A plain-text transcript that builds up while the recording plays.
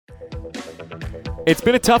It's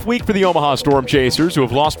been a tough week for the Omaha Storm Chasers, who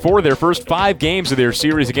have lost 4 of their first 5 games of their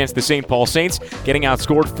series against the St. Paul Saints, getting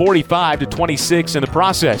outscored 45-26 in the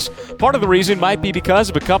process. Part of the reason might be because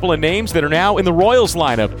of a couple of names that are now in the Royals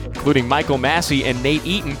lineup, including Michael Massey and Nate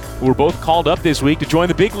Eaton, who were both called up this week to join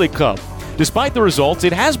the Big League Club. Despite the results,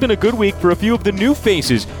 it has been a good week for a few of the new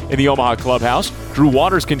faces in the Omaha clubhouse. Drew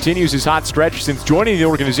Waters continues his hot stretch since joining the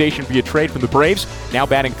organization via trade from the Braves, now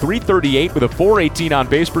batting .338 with a .418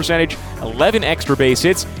 on-base percentage, 11 extra base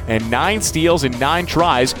hits, and 9 steals and 9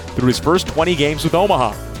 tries through his first 20 games with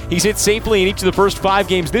Omaha. He's hit safely in each of the first 5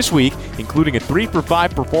 games this week, including a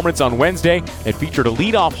 3-for-5 performance on Wednesday that featured a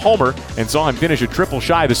leadoff homer and saw him finish a triple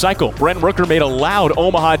shy of the cycle. Brent Rooker made a loud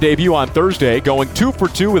Omaha debut on Thursday, going 2 for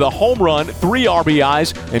 2 with a home run, 3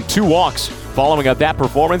 RBIs, and 2 walks. Following up that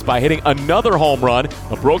performance by hitting another home run,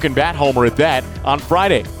 a broken bat homer at that, on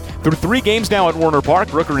Friday. Through 3 games now at Werner Park,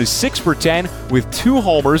 Rooker is 6 for 10 with 2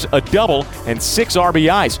 homers, a double, and 6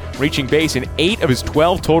 RBIs, reaching base in 8 of his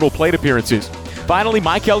 12 total plate appearances. Finally,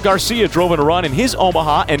 Michael Garcia drove in a run in his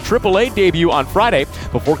Omaha and AAA debut on Friday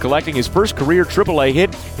before collecting his first career AAA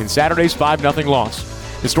hit in Saturday's 5-0 loss.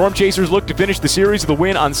 The Storm Chasers look to finish the series with a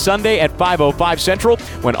win on Sunday at 5:05 Central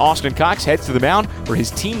when Austin Cox heads to the mound for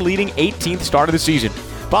his team-leading 18th start of the season.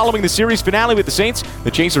 Following the series finale with the Saints,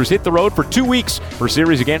 the Chasers hit the road for 2 weeks for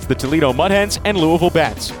series against the Toledo Mudhens and Louisville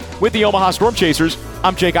Bats. With the Omaha Storm Chasers,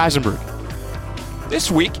 I'm Jake Eisenberg. This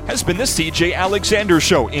week has been the C.J. Alexander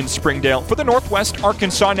Show in Springdale for the Northwest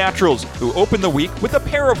Arkansas Naturals, who opened the week with a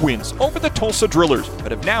pair of wins over the Tulsa Drillers,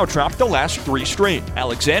 but have now dropped the last 3 straight.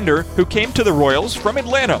 Alexander, who came to the Royals from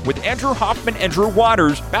Atlanta with Andrew Hoffman and Drew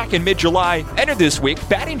Waters back in mid-July, entered this week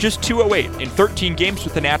batting just .208 in 13 games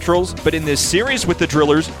with the Naturals, but in this series with the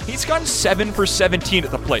Drillers, he's gone 7 for 17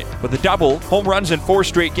 at the plate, with a double, home runs in 4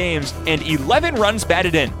 straight games, and 11 runs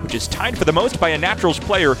batted in, which is tied for the most by a Naturals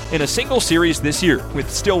player in a single series this year,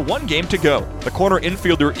 with still 1 game to go. The corner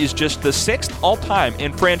infielder is just the 6th all-time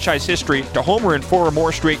in franchise history to homer in 4 or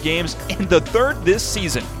more straight games, and the 3rd this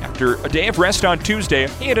season. After a day of rest on Tuesday,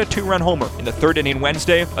 he had a 2-run homer in the 3rd inning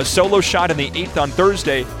Wednesday, a solo shot in the 8th on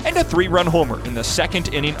Thursday, and a 3-run homer in the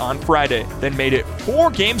 2nd inning on Friday. Then made it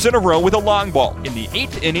 4 games in a row with a long ball in the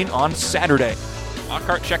 8th inning on Saturday.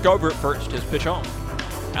 Lockhart check over at first, his pitch home.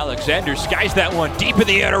 Alexander skies that one deep in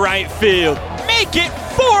the air to right field. Make it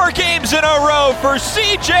 4 games in a row for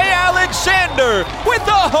C.J. Alexander with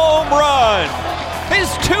a home run. His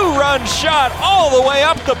 2-run shot all the way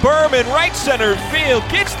up the berm in right center field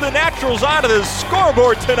gets the Naturals onto the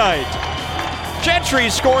scoreboard tonight. Gentry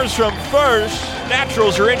scores from first.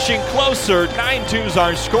 Naturals are inching closer. 9-2's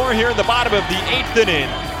our score here in the bottom of the 8th inning.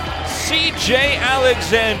 C.J.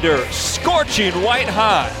 Alexander scorching white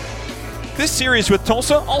hot. This series with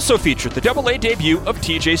Tulsa also featured the AA debut of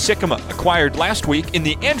TJ Sikkema, acquired last week in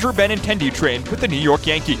the Andrew Benintendi trade with the New York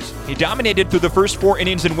Yankees. He dominated through the first 4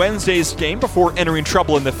 innings in Wednesday's game before entering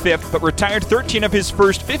trouble in the 5th, but retired 13 of his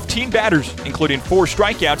first 15 batters, including 4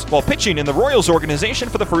 strikeouts, while pitching in the Royals organization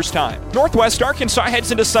for the first time. Northwest Arkansas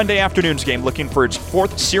heads into Sunday afternoon's game looking for its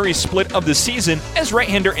 4th series split of the season as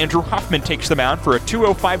right-hander Andrew Hoffman takes the mound for a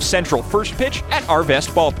 2:05 Central first pitch at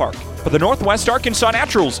Arvest Ballpark. For the Northwest Arkansas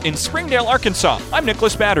Naturals in Springdale, Arkansas, I'm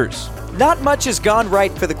Nicholas Batters. Not much has gone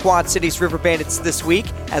right for the Quad Cities River Bandits this week,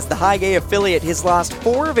 as the High A affiliate has lost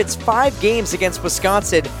 4 of its 5 games against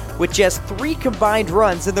Wisconsin, with just 3 combined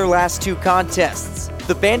runs in their last 2 contests.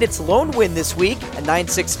 The Bandits' lone win this week, a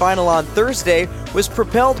 9-6 final on Thursday, was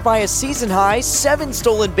propelled by a season-high 7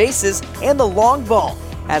 stolen bases and the long ball,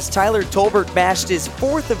 as Tyler Tolbert mashed his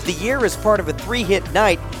 4th of the year as part of a 3-hit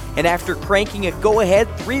night, and after cranking a go-ahead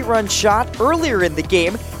 3-run shot earlier in the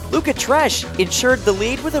game, Luca Tresh ensured the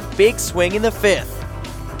lead with a big swing in the 5th.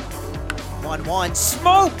 1-1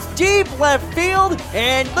 smoked deep left field,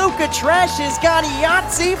 and Luca Tresh has got a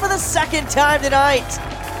Yahtzee for the 2nd time tonight.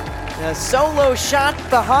 A solo shot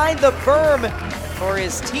behind the berm for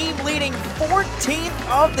his team-leading 14th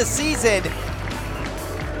of the season.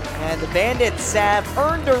 And the Bandits have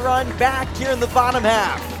earned a run back here in the bottom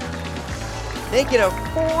half. Make it a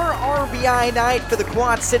 4 RBI night for the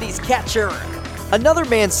Quad Cities catcher. Another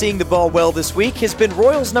man seeing the ball well this week has been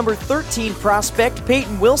Royals number 13 prospect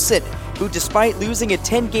Peyton Wilson, who despite losing a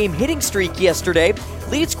 10-game hitting streak yesterday,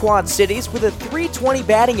 leads Quad Cities with a .320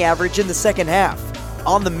 batting average in the second half.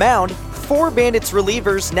 On the mound, 4 Bandits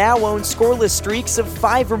relievers now own scoreless streaks of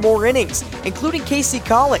 5 or more innings, including Casey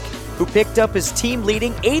Colick, who picked up his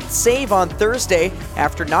team-leading 8th save on Thursday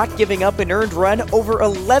after not giving up an earned run over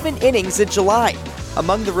 11 innings in July.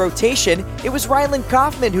 Among the rotation, it was Ryland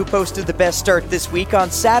Kaufman who posted the best start this week on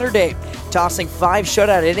Saturday, tossing 5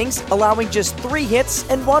 shutout innings, allowing just 3 hits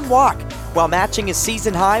and 1 walk, while matching his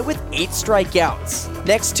season high with 8 strikeouts.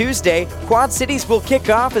 Next Tuesday, Quad Cities will kick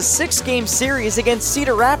off a 6-game series against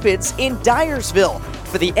Cedar Rapids in Dyersville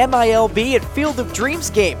for the MILB at Field of Dreams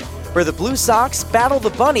game, where the Blue Sox battle the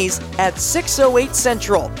Bunnies at 6:08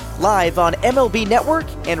 Central, live on MLB Network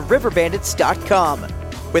and RiverBandits.com.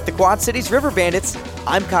 With the Quad Cities River Bandits,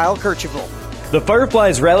 I'm Kyle Kercheval. The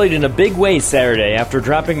Fireflies rallied in a big way Saturday after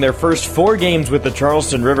dropping their first 4 games with the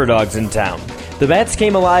Charleston River Dogs in town. The Bats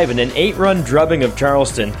came alive in an 8-run drubbing of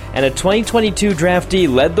Charleston, and a 2022 draftee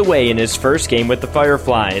led the way in his first game with the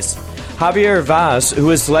Fireflies. Javier Vaz, who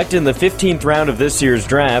was selected in the 15th round of this year's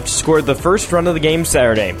draft, scored the first run of the game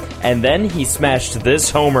Saturday, and then he smashed this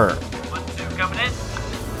homer. 1-2 coming in.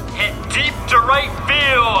 Hit deep to right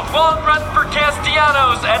field. Long run for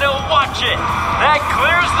Castellanos, and he'll watch it. That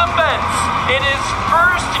clears the fence in his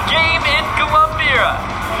first game in Columbia.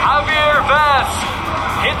 Javier Vaz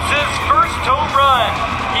hits his first home run.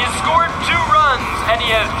 He has scored 2 runs, and he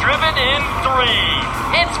has driven in 3.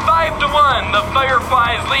 It's 5-1. The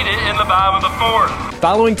Fireflies lead it in the bottom of the 4th.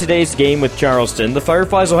 Following today's game with Charleston, the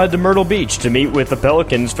Fireflies will head to Myrtle Beach to meet with the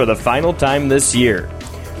Pelicans for the final time this year.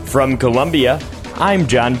 From Columbia, I'm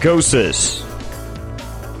John Kosis.